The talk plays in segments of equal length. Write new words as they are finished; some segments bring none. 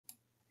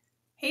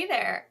Hey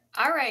there.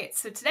 All right,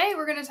 so today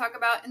we're going to talk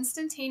about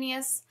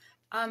instantaneous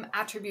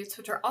attributes,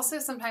 which are also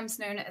sometimes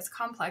known as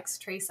complex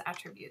trace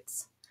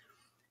attributes.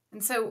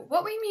 And so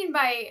what we mean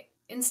by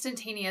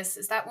instantaneous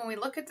is that when we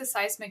look at the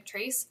seismic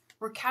trace,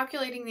 we're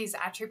calculating these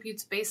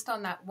attributes based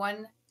on that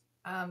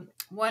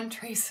one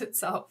trace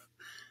itself.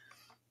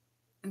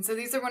 And so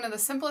these are one of the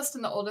simplest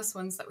and the oldest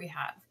ones that we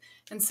have.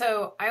 And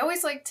so I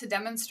always like to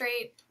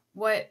demonstrate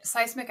what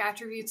seismic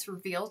attributes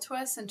reveal to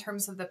us in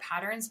terms of the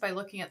patterns by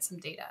looking at some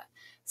data.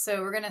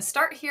 So we're going to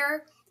start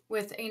here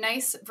with a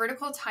nice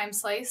vertical time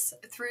slice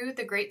through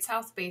the Great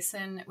South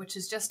Basin, which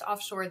is just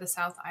offshore the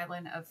South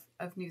Island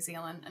of New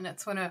Zealand. And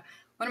it's one of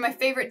my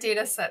favorite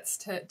data sets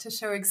to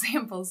show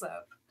examples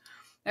of.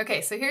 Okay,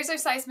 so here's our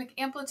seismic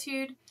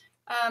amplitude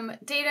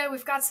data.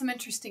 We've got some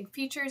interesting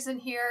features in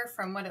here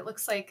from what it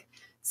looks like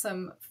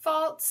some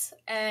faults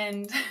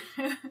and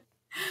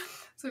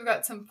so we've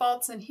got some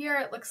faults in here.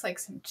 It looks like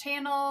some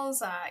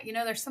channels.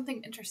 There's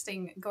something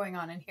interesting going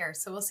on in here.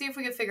 So we'll see if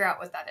we can figure out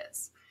what that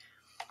is.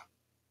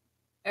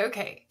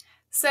 Okay,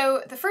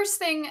 so the first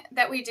thing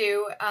that we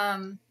do,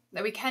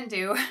 that we can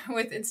do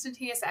with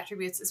instantaneous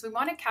attributes is we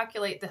want to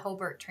calculate the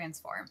Hilbert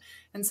transform.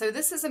 And so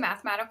this is a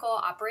mathematical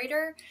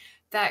operator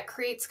that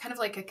creates kind of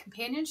like a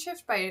companion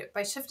shift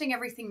by shifting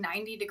everything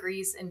 90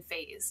 degrees in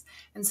phase.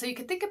 And so you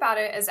could think about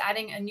it as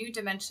adding a new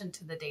dimension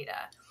to the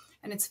data.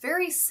 And it's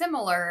very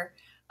similar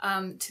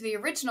to the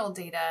original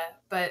data,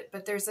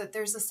 but there's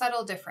a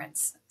subtle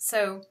difference.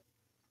 So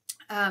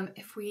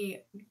if we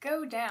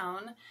go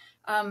down,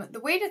 the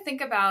way to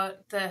think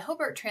about the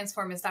Hilbert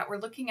transform is that we're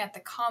looking at the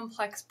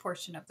complex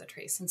portion of the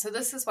trace. And so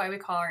this is why we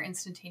call our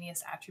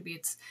instantaneous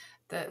attributes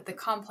the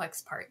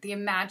complex part, the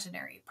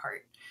imaginary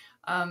part.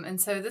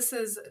 And so this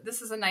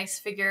is a nice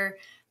figure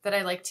that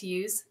I like to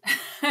use.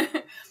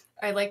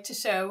 I like to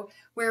show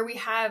where we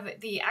have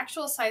the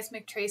actual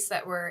seismic trace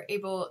that we're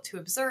able to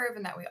observe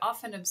and that we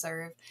often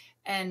observe,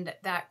 and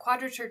that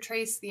quadrature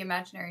trace, the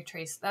imaginary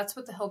trace, that's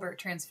what the Hilbert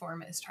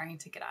transform is trying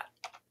to get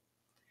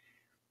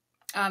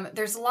at.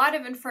 There's a lot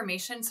of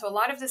information. So a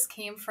lot of this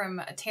came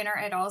from Tanner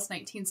et al.'s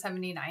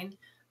 1979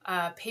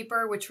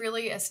 paper, which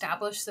really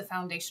established the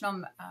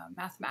foundational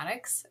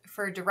mathematics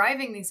for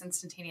deriving these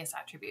instantaneous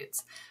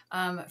attributes.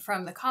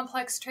 From the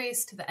complex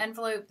trace to the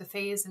envelope, the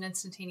phase, and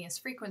instantaneous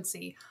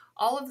frequency,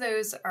 all of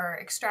those are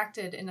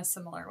extracted in a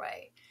similar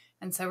way.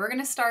 And so we're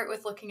going to start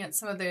with looking at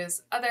some of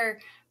those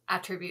other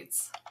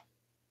attributes.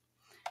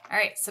 All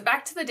right, so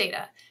back to the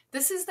data.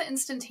 This is the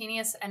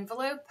instantaneous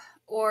envelope,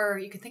 or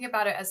you can think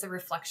about it as the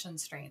reflection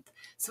strength.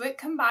 So it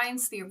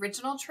combines the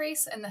original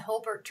trace and the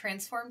Hilbert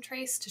transform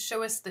trace to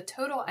show us the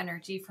total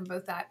energy from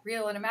both that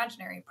real and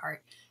imaginary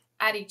part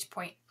at each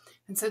point.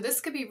 And so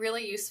this could be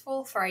really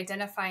useful for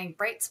identifying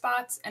bright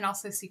spots and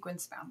also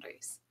sequence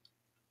boundaries.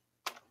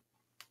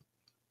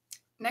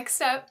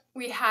 Next up,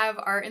 we have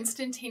our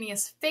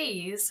instantaneous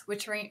phase,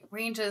 which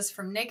ranges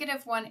from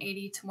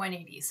 -180 to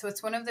 180. So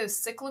it's one of those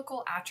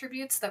cyclical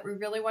attributes that we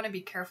really want to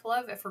be careful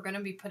of if we're going to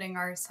be putting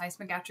our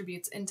seismic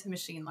attributes into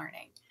machine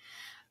learning.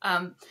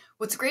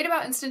 What's great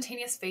about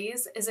instantaneous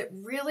phase is it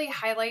really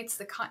highlights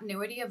the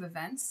continuity of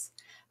events,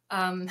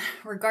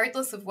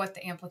 regardless of what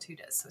the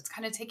amplitude is. So it's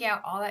kind of taking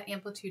out all that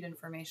amplitude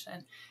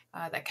information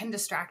that can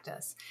distract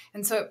us.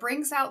 And so it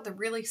brings out the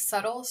really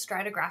subtle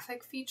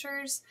stratigraphic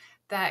features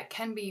that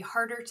can be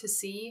harder to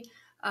see,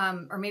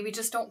 or maybe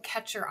just don't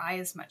catch your eye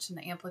as much in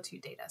the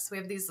amplitude data. So we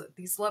have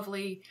these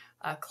lovely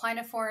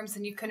cliniforms,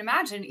 and you can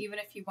imagine even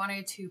if you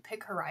wanted to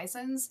pick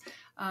horizons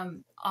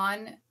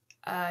on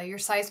your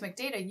seismic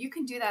data, you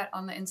can do that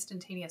on the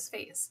instantaneous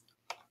phase.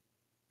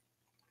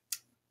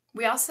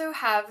 We also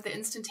have the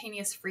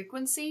instantaneous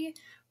frequency,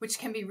 which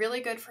can be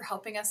really good for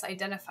helping us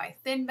identify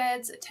thin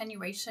beds,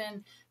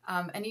 attenuation,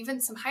 and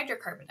even some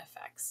hydrocarbon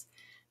effects.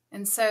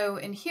 And so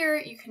in here,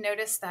 you can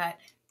notice that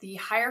the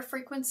higher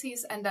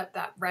frequencies end up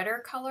that redder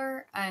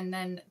color, and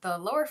then the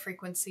lower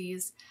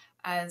frequencies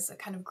as a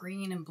kind of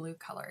green and blue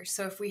color.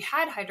 So if we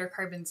had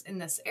hydrocarbons in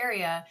this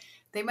area,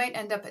 they might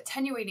end up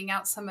attenuating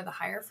out some of the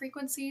higher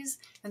frequencies.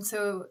 And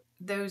so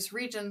those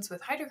regions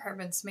with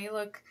hydrocarbons may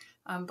look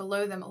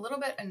below them a little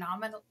bit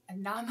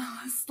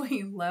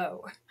anomalously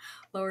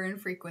lower in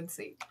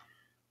frequency.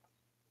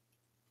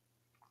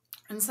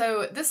 And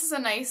so this is a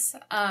nice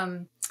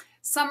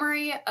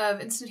summary of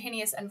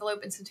instantaneous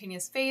envelope,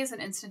 instantaneous phase, and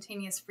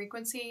instantaneous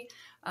frequency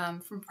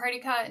from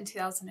Pradikar in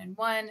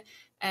 2001,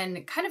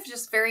 and kind of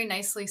just very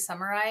nicely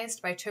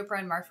summarized by Chopra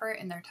and Marfort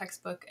in their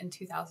textbook in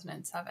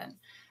 2007.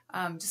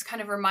 Just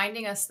kind of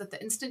reminding us that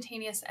the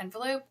instantaneous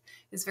envelope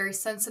is very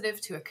sensitive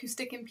to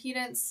acoustic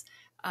impedance.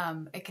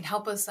 It can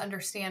help us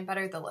understand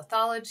better the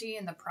lithology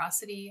and the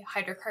porosity,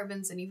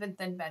 hydrocarbons, and even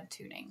thin bed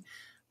tuning.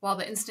 While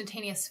the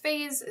instantaneous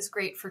phase is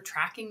great for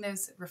tracking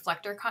those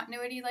reflector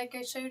continuity like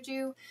I showed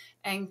you,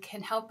 and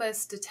can help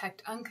us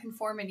detect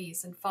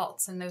unconformities and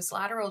faults and those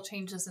lateral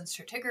changes in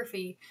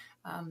stratigraphy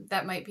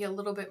that might be a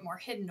little bit more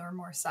hidden or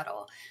more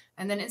subtle.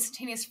 And then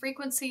instantaneous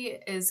frequency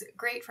is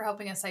great for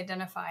helping us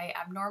identify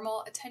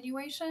abnormal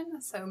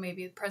attenuation, so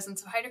maybe the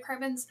presence of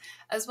hydrocarbons,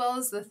 as well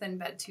as the thin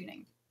bed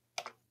tuning.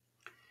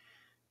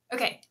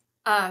 Okay,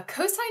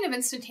 Cosine of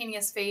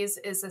instantaneous phase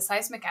is a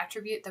seismic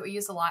attribute that we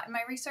use a lot in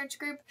my research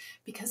group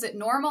because it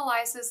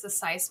normalizes the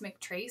seismic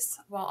trace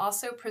while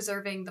also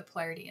preserving the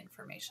polarity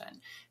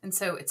information. And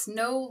so it's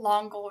no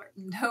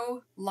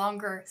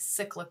longer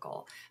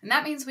cyclical. And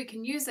that means we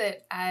can use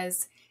it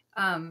as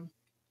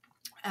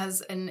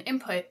an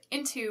input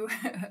into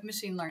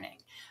machine learning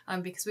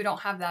because we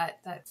don't have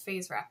that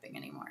phase wrapping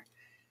anymore.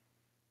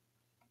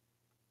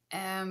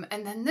 And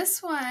then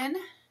this one,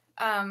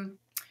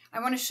 I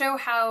want to show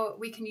how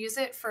we can use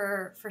it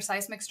for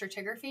seismic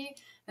stratigraphy.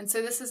 And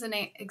so this is an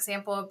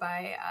example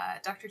by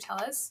Dr.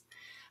 Tellez,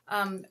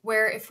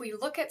 where if we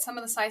look at some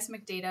of the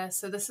seismic data,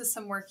 so this is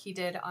some work he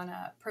did on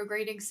a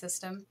prograding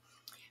system,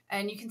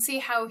 and you can see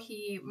how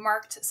he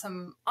marked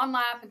some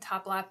on-lap and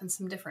top-lap and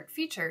some different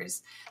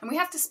features. And we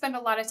have to spend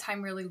a lot of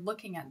time really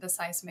looking at the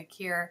seismic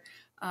here,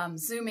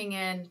 zooming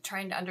in,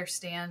 trying to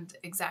understand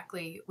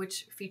exactly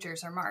which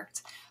features are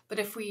marked. But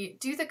if we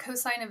do the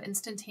cosine of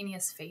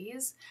instantaneous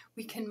phase,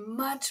 we can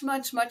much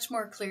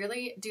more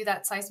clearly do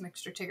that seismic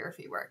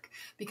stratigraphy work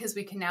because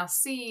we can now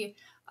see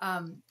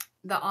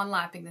the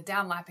on-lapping, the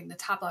down-lapping, the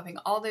top-lapping,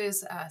 all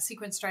those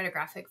sequence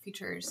stratigraphic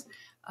features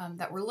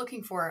that we're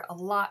looking for a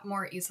lot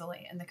more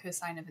easily in the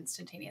cosine of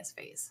instantaneous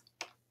phase.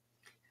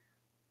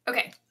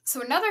 Okay,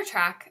 so another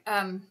track,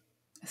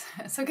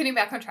 so getting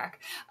back on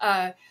track,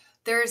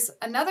 there's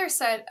another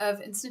set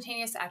of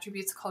instantaneous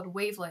attributes called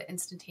wavelet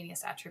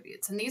instantaneous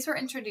attributes. And these were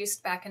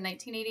introduced back in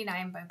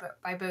 1989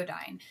 by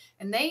Bodine.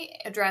 And they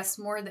address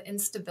more the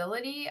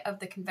instability of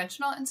the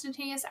conventional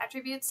instantaneous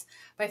attributes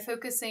by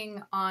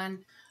focusing on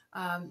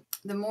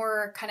the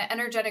more kind of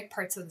energetic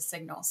parts of the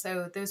signal.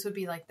 So those would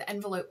be like the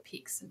envelope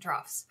peaks and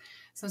troughs.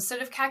 So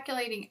instead of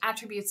calculating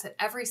attributes at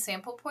every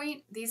sample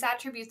point, these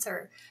attributes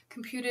are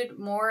computed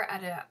more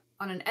at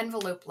on an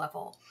envelope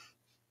level.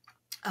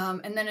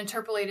 And then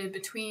interpolated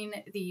between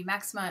the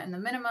maxima and the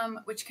minimum,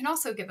 which can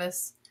also give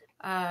us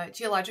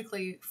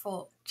geologically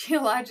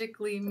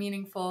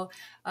meaningful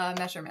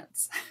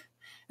measurements.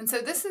 And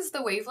so this is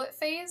the wavelet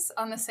phase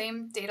on the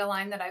same data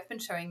line that I've been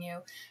showing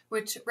you,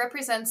 which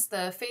represents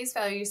the phase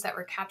values that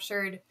were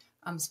captured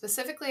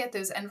specifically at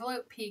those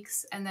envelope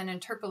peaks and then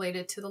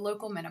interpolated to the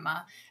local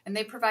minima. And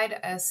they provide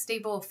a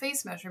stable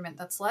phase measurement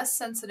that's less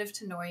sensitive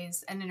to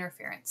noise and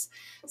interference.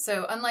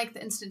 So unlike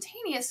the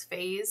instantaneous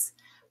phase,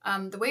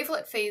 the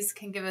wavelet phase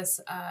can give us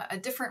a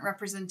different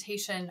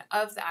representation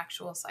of the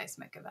actual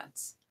seismic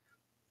events.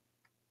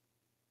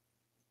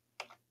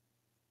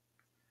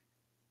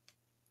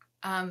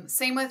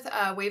 Same with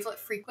wavelet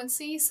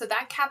frequency. So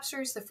that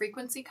captures the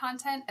frequency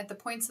content at the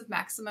points of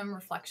maximum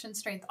reflection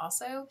strength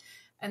also,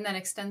 and then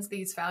extends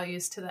these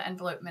values to the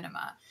envelope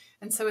minima.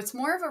 And so it's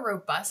more of a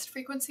robust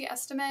frequency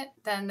estimate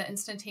than the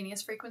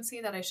instantaneous frequency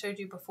that I showed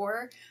you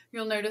before.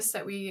 You'll notice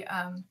that we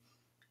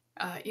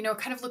it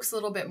kind of looks a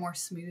little bit more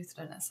smoothed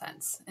in a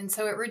sense. And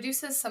so it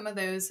reduces some of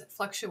those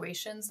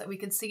fluctuations that we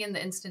can see in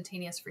the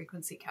instantaneous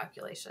frequency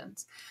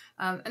calculations.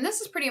 And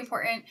this is pretty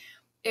important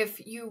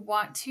if you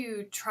want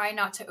to try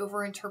not to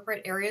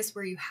overinterpret areas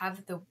where you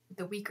have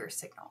the weaker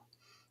signal.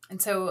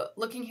 And so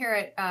looking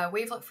here at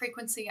wavelet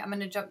frequency, I'm going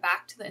to jump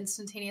back to the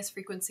instantaneous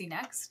frequency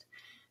next.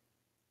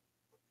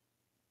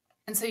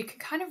 And so you can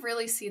kind of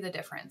really see the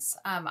difference.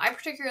 I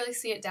particularly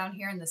see it down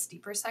here in the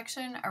steeper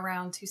section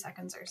around 2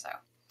 seconds or so.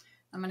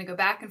 I'm going to go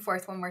back and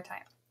forth one more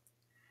time.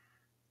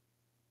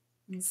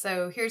 And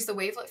so here's the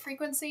wavelet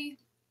frequency.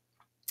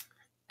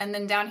 And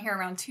then down here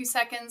around 2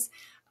 seconds,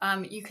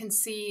 you can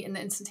see in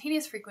the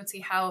instantaneous frequency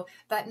how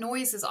that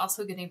noise is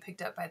also getting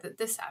picked up by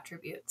this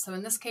attribute. So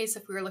in this case,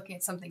 if we were looking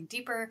at something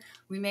deeper,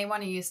 we may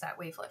want to use that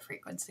wavelet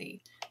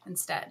frequency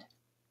instead.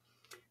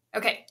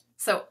 Okay,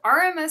 so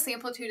RMS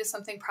amplitude is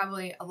something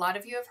probably a lot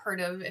of you have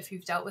heard of if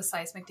you've dealt with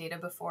seismic data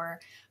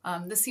before.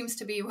 This seems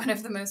to be one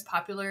of the most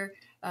popular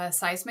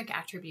seismic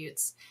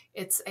attributes.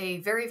 It's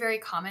a very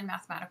common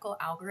mathematical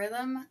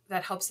algorithm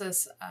that helps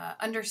us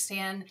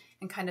understand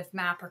and kind of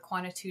map or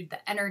quantitude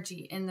the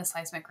energy in the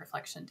seismic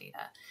reflection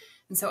data.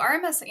 And so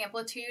RMS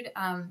amplitude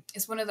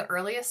is one of the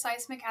earliest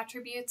seismic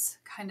attributes,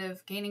 kind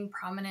of gaining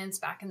prominence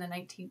back in the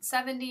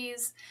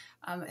 1970s.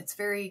 It's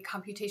very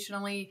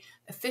computationally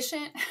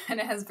efficient and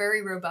it has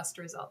very robust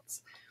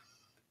results.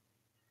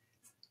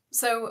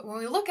 So when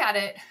we look at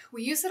it,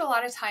 we use it a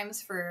lot of times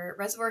for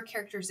reservoir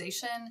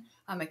characterization.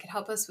 It can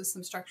help us with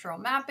some structural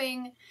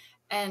mapping.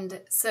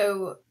 And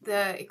so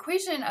the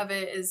equation of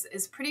it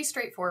is pretty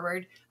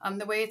straightforward.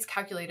 The way it's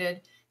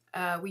calculated,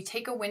 we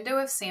take a window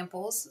of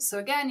samples. So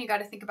again, you got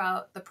to think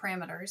about the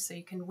parameters. So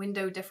you can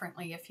window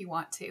differently if you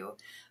want to.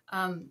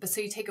 But so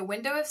you take a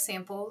window of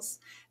samples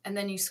and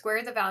then you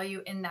square the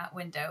value in that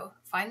window,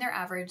 find their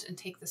average and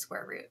take the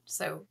square root.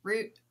 So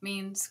root,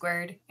 mean,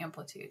 squared,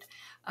 amplitude.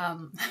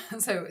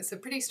 So it's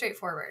pretty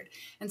straightforward.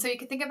 And so you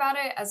can think about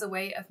it as a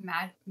way of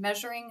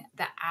measuring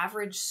the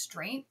average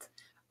strength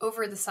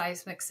over the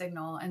seismic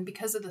signal. And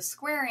because of the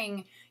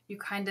squaring, you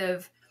kind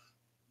of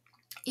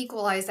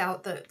equalize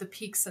out the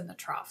peaks and the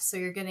troughs. So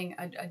you're getting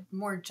a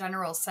more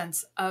general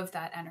sense of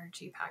that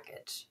energy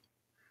package.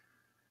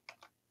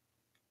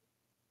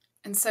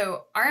 And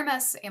so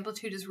RMS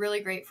amplitude is really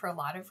great for a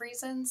lot of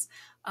reasons.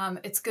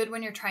 It's good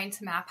when you're trying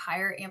to map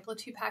higher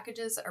amplitude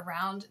packages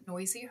around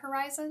noisy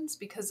horizons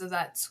because of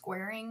that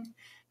squaring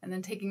and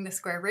then taking the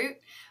square root.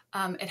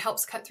 It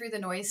helps cut through the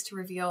noise to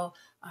reveal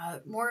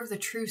more of the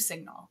true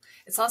signal.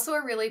 It's also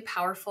a really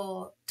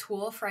powerful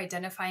tool for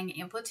identifying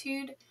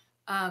amplitude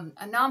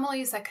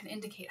anomalies that can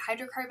indicate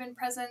hydrocarbon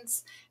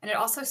presence, and it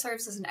also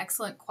serves as an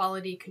excellent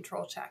quality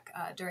control check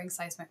during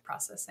seismic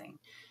processing.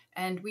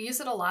 And we use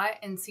it a lot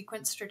in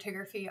sequence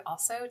stratigraphy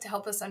also to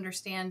help us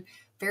understand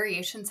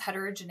variations,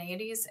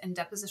 heterogeneities, and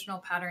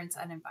depositional patterns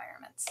and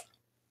environments.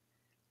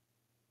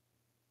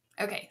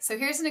 Okay, so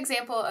here's an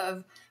example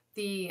of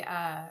the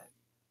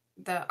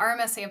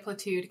RMS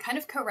amplitude kind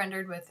of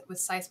co-rendered with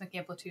seismic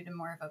amplitude in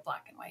more of a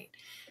black and white.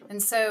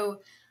 And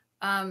so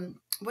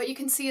what you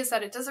can see is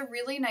that it does a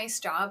really nice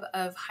job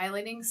of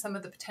highlighting some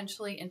of the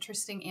potentially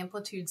interesting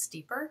amplitudes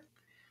deeper,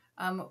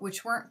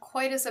 which weren't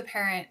quite as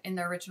apparent in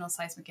the original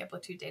seismic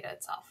amplitude data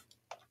itself.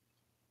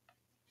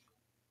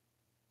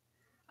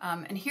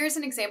 And here's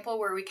an example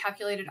where we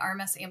calculated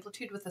RMS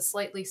amplitude with a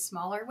slightly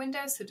smaller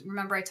window. So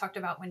remember I talked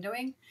about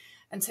windowing.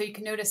 And so you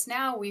can notice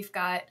now we've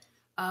got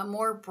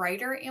more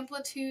brighter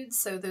amplitudes,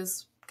 so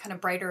those kind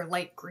of brighter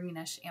light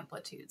greenish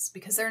amplitudes,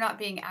 because they're not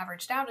being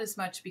averaged out as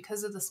much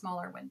because of the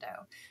smaller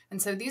window.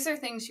 And so these are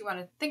things you want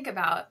to think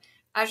about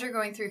as you're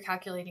going through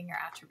calculating your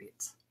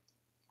attributes.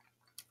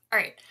 All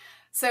right.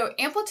 So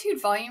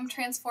amplitude volume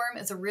transform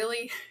is a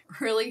really,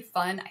 really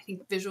fun, I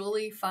think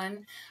visually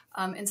fun,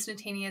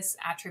 instantaneous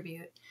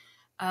attribute.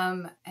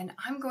 And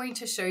I'm going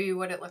to show you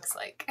what it looks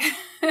like.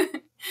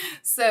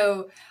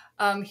 So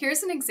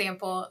here's an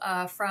example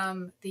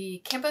from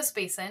the Campos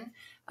Basin.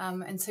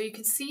 And so you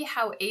can see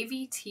how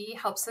AVT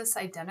helps us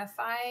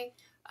identify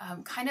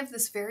kind of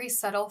this very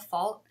subtle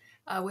fault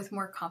with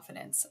more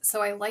confidence.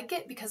 So I like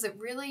it because it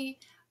really,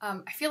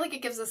 I feel like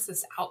it gives us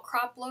this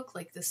outcrop look,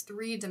 like this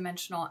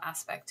three-dimensional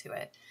aspect to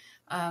it,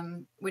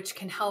 which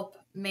can help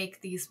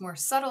make these more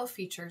subtle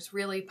features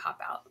really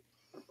pop out.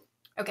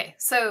 Okay,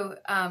 so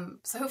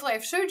hopefully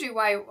I've showed you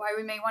why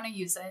we may want to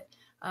use it,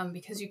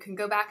 because you can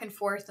go back and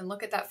forth and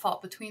look at that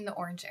fault between the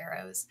orange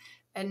arrows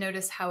and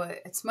notice how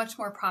it's much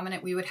more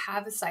prominent. We would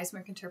have as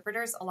seismic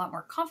interpreters a lot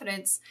more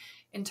confidence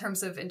in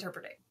terms of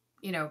interpreting,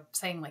 you know,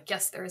 saying like,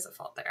 yes, there is a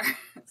fault there.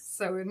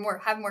 So we'd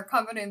have more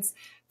confidence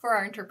for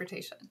our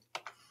interpretation.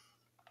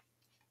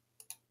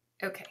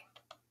 Okay.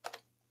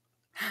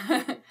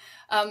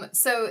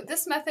 So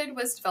this method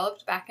was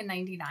developed back in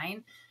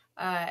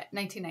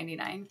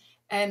 1999,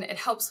 and it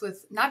helps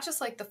with not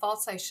just like the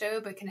faults I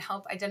show, but can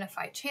help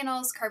identify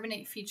channels,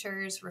 carbonate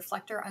features,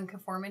 reflector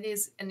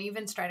unconformities, and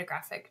even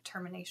stratigraphic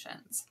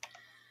terminations.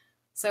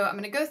 So I'm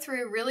going to go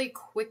through really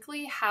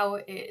quickly how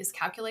it is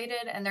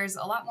calculated, and there's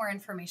a lot more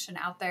information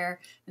out there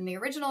in the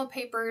original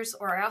papers,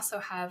 or I also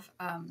have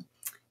a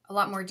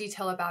lot more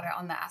detail about it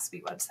on the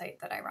ASPE website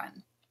that I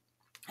run.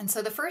 And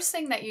so the first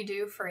thing that you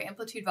do for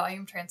amplitude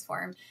volume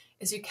transform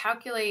is you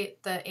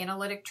calculate the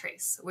analytic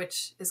trace,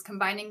 which is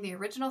combining the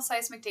original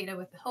seismic data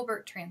with the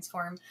Hilbert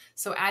transform,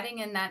 so adding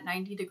in that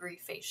 90-degree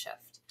phase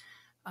shift.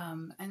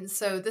 And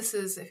so this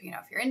is, if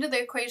you're into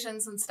the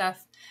equations and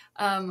stuff,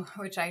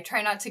 which I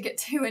try not to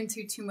get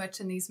into too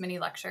much in these mini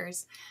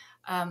lectures,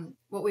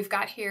 what we've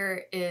got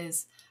here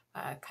is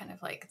kind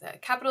of like the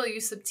capital U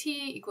sub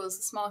t equals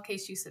the small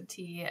case u sub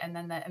t, and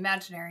then the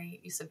imaginary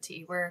u sub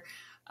t, where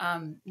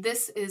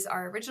this is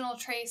our original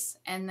trace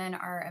and then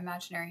our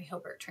imaginary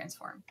Hilbert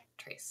transform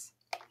trace.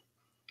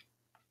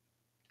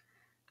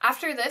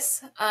 After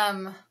this,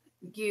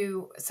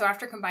 so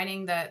after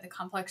combining the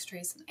complex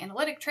trace and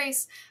analytic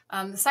trace,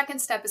 the second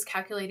step is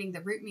calculating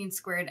the root mean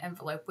squared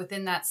envelope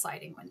within that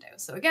sliding window.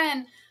 So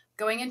again,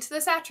 going into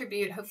this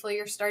attribute, hopefully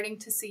you're starting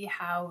to see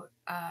how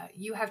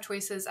you have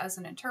choices as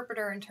an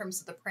interpreter in terms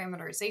of the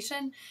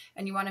parameterization,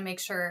 and you want to make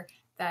sure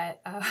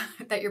that,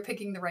 that you're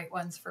picking the right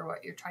ones for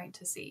what you're trying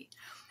to see.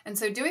 And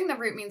so doing the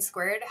root mean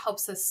squared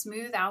helps us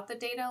smooth out the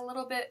data a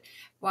little bit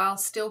while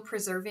still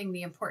preserving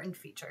the important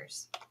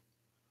features.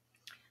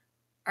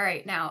 All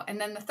right, now,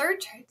 and then the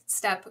third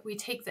step, we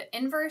take the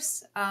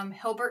inverse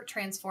Hilbert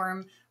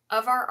transform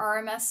of our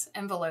RMS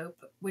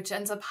envelope, which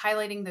ends up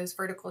highlighting those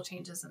vertical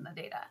changes in the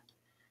data.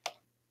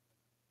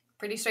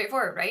 Pretty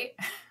straightforward, right?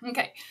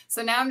 Okay,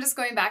 so now I'm just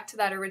going back to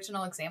that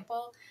original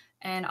example,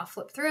 and I'll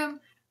flip through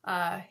them.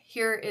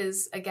 Here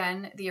is,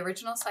 again, the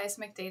original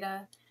seismic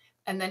data,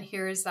 and then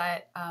here's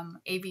that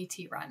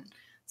AVT run.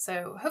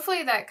 So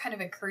hopefully that kind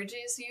of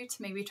encourages you to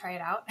maybe try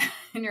it out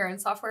in your own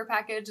software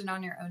package and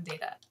on your own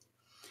data.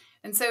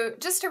 And so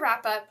just to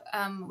wrap up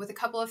with a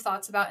couple of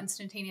thoughts about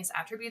instantaneous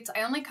attributes,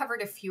 I only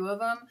covered a few of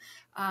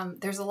them.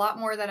 There's a lot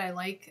more that I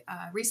like.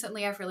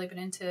 Recently, I've really been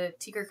into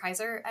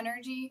Tiger-Kaiser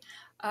energy.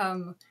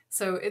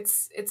 So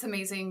it's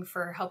amazing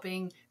for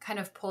helping kind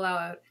of pull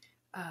out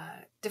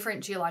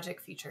different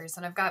geologic features.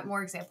 And I've got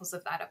more examples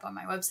of that up on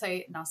my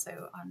website and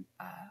also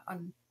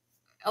on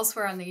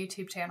elsewhere on the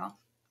YouTube channel.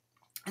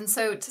 And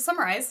so to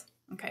summarize,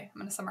 okay, I'm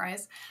going to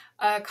summarize.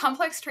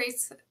 Complex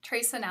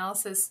trace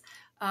analysis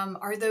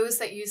are those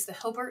that use the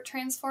Hilbert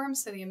transform,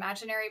 so the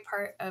imaginary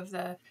part of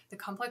the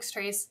complex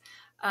trace,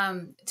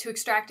 to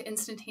extract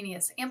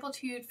instantaneous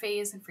amplitude,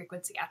 phase, and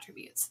frequency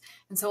attributes.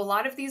 And so a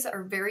lot of these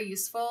are very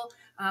useful.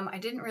 I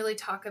didn't really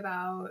talk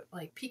about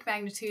like peak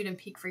magnitude and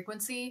peak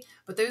frequency,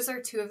 but those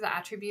are two of the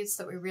attributes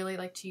that we really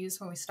like to use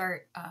when we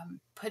start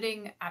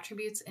putting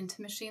attributes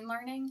into machine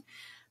learning.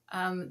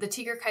 The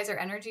Tiger-Kaiser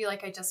energy,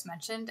 like I just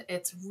mentioned,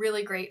 it's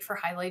really great for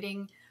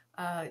highlighting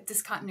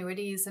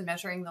discontinuities and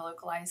measuring the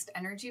localized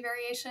energy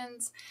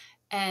variations.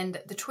 And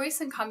the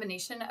choice and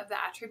combination of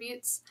the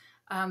attributes,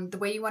 the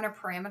way you want to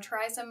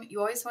parameterize them, you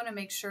always want to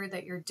make sure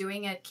that you're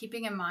doing it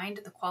keeping in mind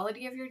the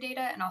quality of your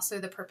data and also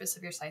the purpose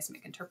of your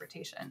seismic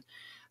interpretation.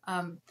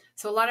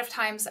 So a lot of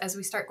times as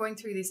we start going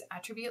through these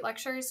attribute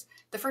lectures,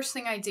 the first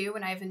thing I do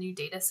when I have a new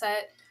data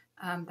set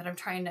that I'm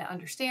trying to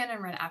understand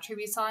and run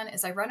attributes on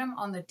is I run them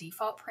on the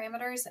default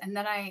parameters, and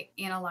then I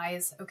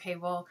analyze, okay,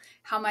 well,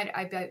 how might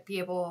I be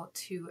able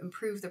to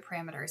improve the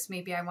parameters?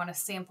 Maybe I want to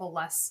sample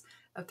less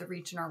of the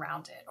region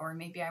around it, or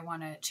maybe I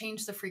want to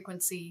change the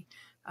frequency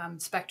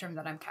spectrum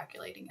that I'm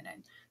calculating it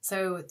in.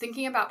 So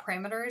thinking about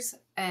parameters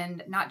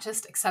and not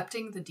just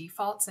accepting the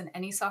defaults in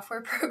any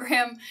software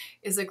program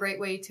is a great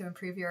way to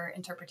improve your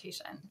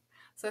interpretation.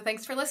 So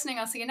thanks for listening.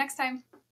 I'll see you next time.